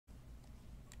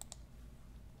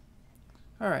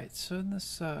Alright, so in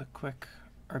this quick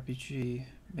RPG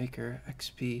Maker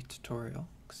XP tutorial,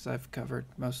 because I've covered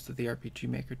most of the RPG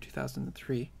Maker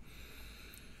 2003,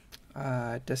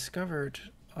 I discovered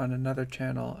on another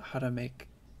channel how to make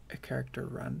a character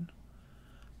run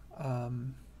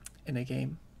in a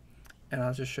game, and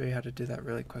I'll just show you how to do that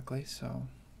really quickly. So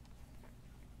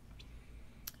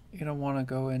you're going to want to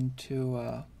go into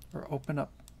or open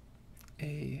up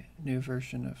a new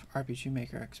version of RPG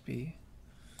Maker XP.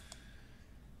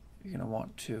 You're going to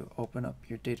want to open up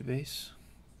your database,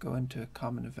 go into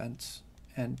common events,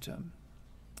 and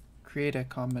create a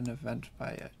common event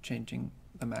by changing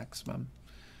the maximum.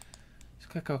 Just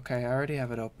click OK. I already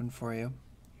have it open for you.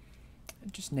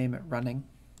 And just name it running.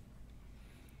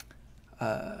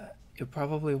 You'll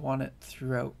probably want it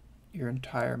throughout your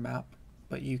entire map,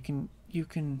 but you can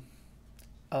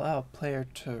allow a player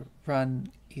to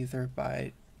run either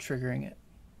by triggering it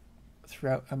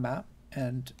throughout a map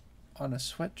and on a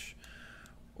switch,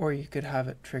 or you could have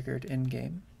it triggered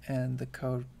in-game, and the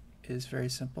code is very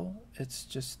simple. It's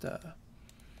just a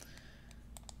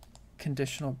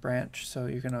conditional branch, so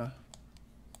you're gonna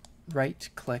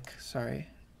right-click,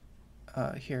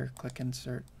 here, click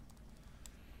insert.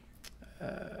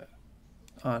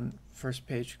 On first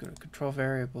page, go to control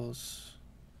variables,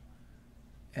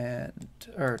 and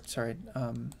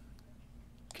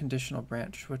conditional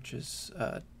branch, which is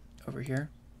over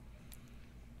here,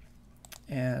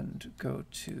 and go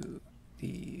to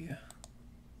the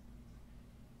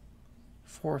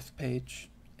fourth page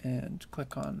and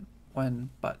click on when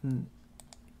button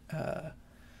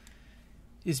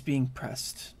is being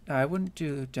pressed. Now I wouldn't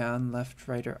do down, left,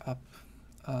 right, or up.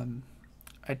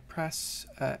 I'd press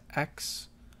X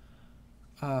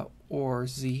or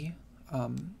Z.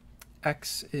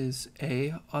 X is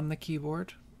A on the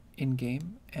keyboard in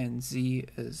game, and Z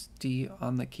is D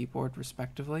on the keyboard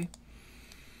respectively.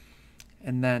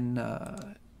 And then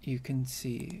you can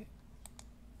see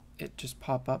it just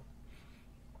pop up.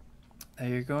 Now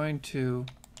you're going to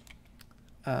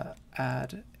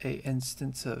add a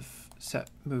instance of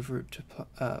set move route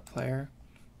to player,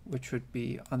 which would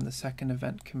be on the second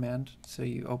event command. So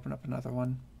you open up another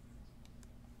one,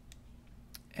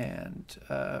 and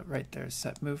right there,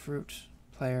 set move route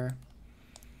player.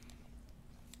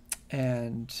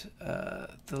 And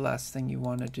the last thing you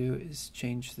want to do is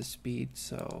change the speed.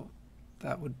 So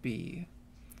that would be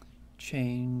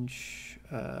change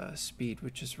speed,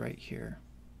 which is right here,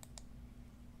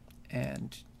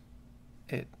 and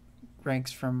it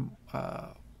ranks from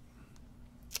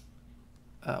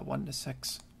 1 to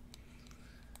 6.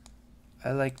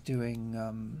 I like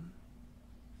doing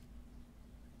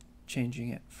changing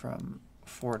it from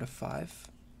 4 to 5,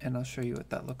 and I'll show you what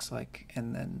that looks like,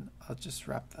 and then I'll just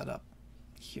wrap that up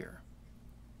here.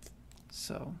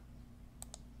 So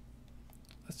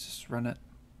let's just run it.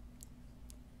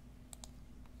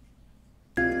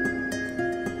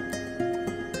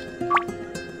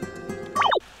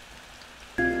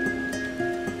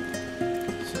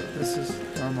 So this is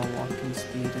normal walking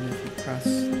speed, and if you press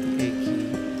the A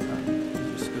key,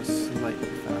 it just goes slightly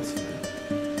faster.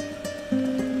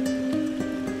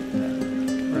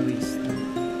 And release them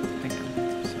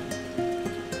again. So.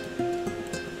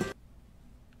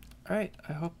 Alright,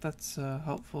 I hope that's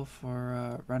helpful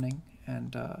for running,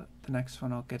 and the next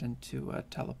one I'll get into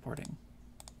teleporting.